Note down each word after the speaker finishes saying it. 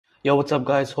Yo, what's up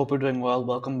guys? Hope you're doing well.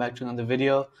 Welcome back to another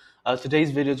video.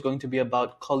 Today's video is going to be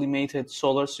about collimated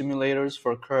solar simulators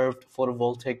for curved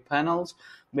photovoltaic panels.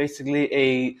 Basically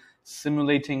a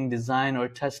simulating design or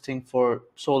testing for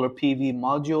solar PV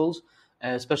modules,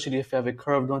 especially if you have a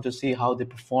curved one, to see how they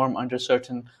perform under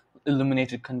certain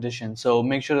illuminated conditions. So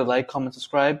make sure to like, comment,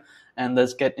 subscribe, and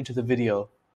let's get into the video.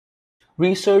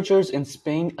 Researchers in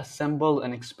Spain assembled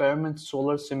an experiment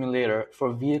solar simulator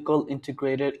for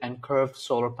vehicle-integrated and curved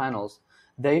solar panels.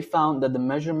 They found that the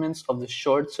measurements of the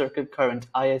short-circuit current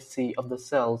 (ISC) of the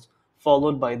cells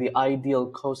followed by the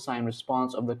ideal cosine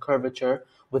response of the curvature,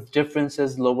 with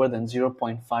differences lower than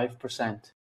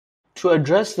 0.5%. To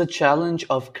address the challenge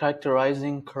of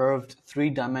characterizing curved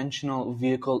three-dimensional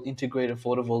vehicle-integrated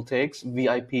photovoltaics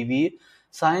 (VIPV),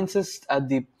 scientists at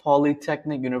the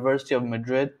Polytechnic University of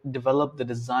Madrid developed the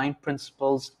design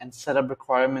principles and setup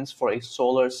requirements for a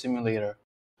solar simulator.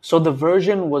 So the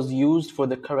version was used for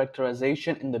the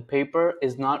characterization in the paper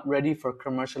is not ready for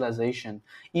commercialization,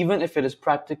 even if it is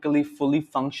practically fully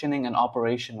functioning and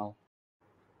operational.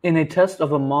 In a test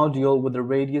of a module with a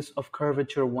radius of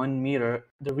curvature 1 meter,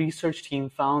 the research team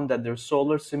found that their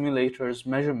solar simulator's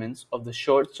measurements of the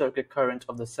short-circuit current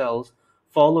of the cells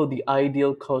follow the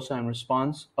ideal cosine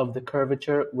response of the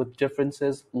curvature, with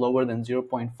differences lower than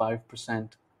 0.5%.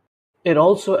 It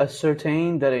also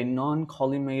ascertained that a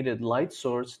non-collimated light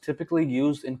source typically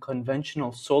used in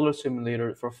conventional solar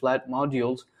simulators for flat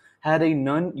modules had a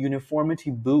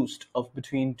non-uniformity boost of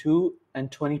between 2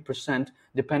 and 20%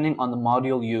 depending on the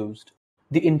module used.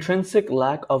 The intrinsic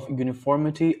lack of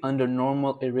uniformity under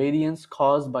normal irradiance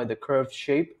caused by the curved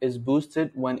shape is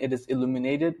boosted when it is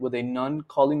illuminated with a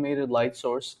non-collimated light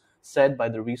source, said by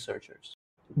the researchers.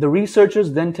 The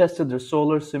researchers then tested their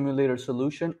solar simulator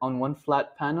solution on one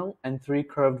flat panel and 3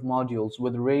 curved modules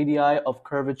with radii of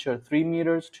curvature 3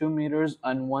 meters, 2 meters,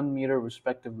 and 1 meter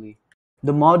respectively.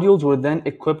 The modules were then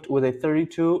equipped with a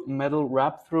 32 metal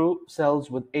wrap-through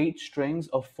cells with 8 strings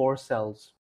of 4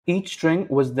 cells. Each string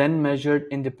was then measured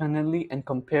independently and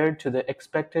compared to the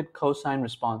expected cosine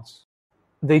response.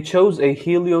 They chose a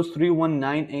Helios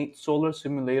 3198 solar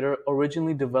simulator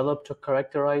originally developed to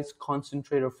characterize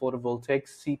concentrator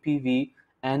photovoltaics (CPV)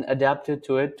 and adapted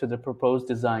it to the proposed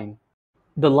design.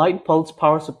 The light pulse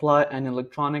power supply and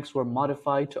electronics were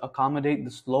modified to accommodate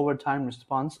the slower time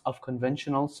response of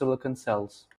conventional silicon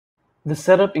cells. The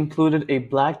setup included a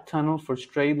black tunnel for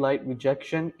stray light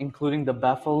rejection, including the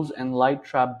baffles and light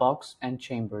trap box and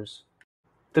chambers.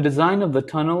 The design of the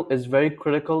tunnel is very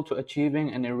critical to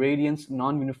achieving an irradiance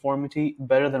non-uniformity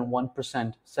better than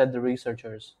 1%, said the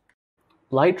researchers.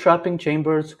 Light trapping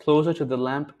chambers closer to the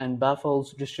lamp and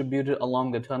baffles distributed along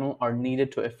the tunnel are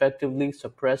needed to effectively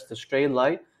suppress the stray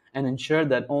light and ensure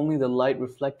that only the light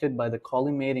reflected by the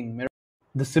collimating mirror.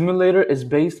 The simulator is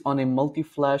based on a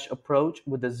multi-flash approach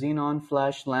with a xenon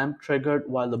flash lamp triggered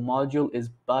while the module is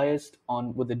biased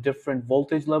on with a different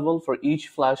voltage level for each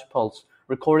flash pulse,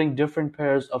 recording different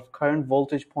pairs of current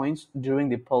voltage points during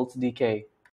the pulse decay.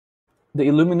 The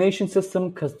illumination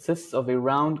system consists of a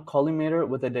round collimator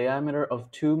with a diameter of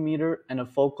 2 meter and a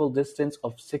focal distance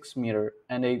of 6 meter,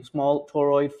 and a small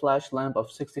toroid flash lamp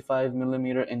of 65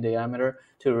 millimeter in diameter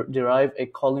to derive a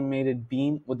collimated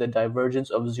beam with a divergence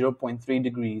of 0.3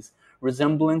 degrees,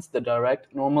 resemblance the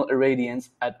direct normal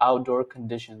irradiance at outdoor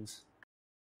conditions.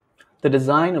 The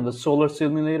design of the solar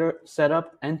simulator,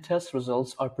 setup, and test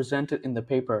results are presented in the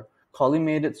paper,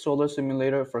 Collimated Solar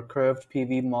Simulator for Curved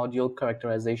PV Module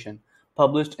Characterization,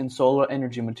 published in Solar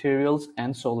Energy Materials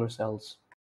and Solar Cells.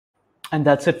 And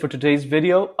that's it for today's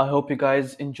video. I hope you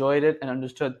guys enjoyed it and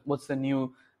understood what's the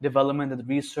new development that the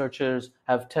researchers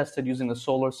have tested using the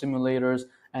solar simulators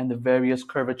and the various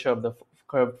curvature of the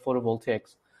curved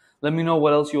photovoltaics. Let me know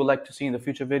what else you would like to see in the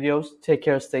future videos. Take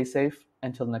care, stay safe.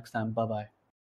 Until next time, bye-bye.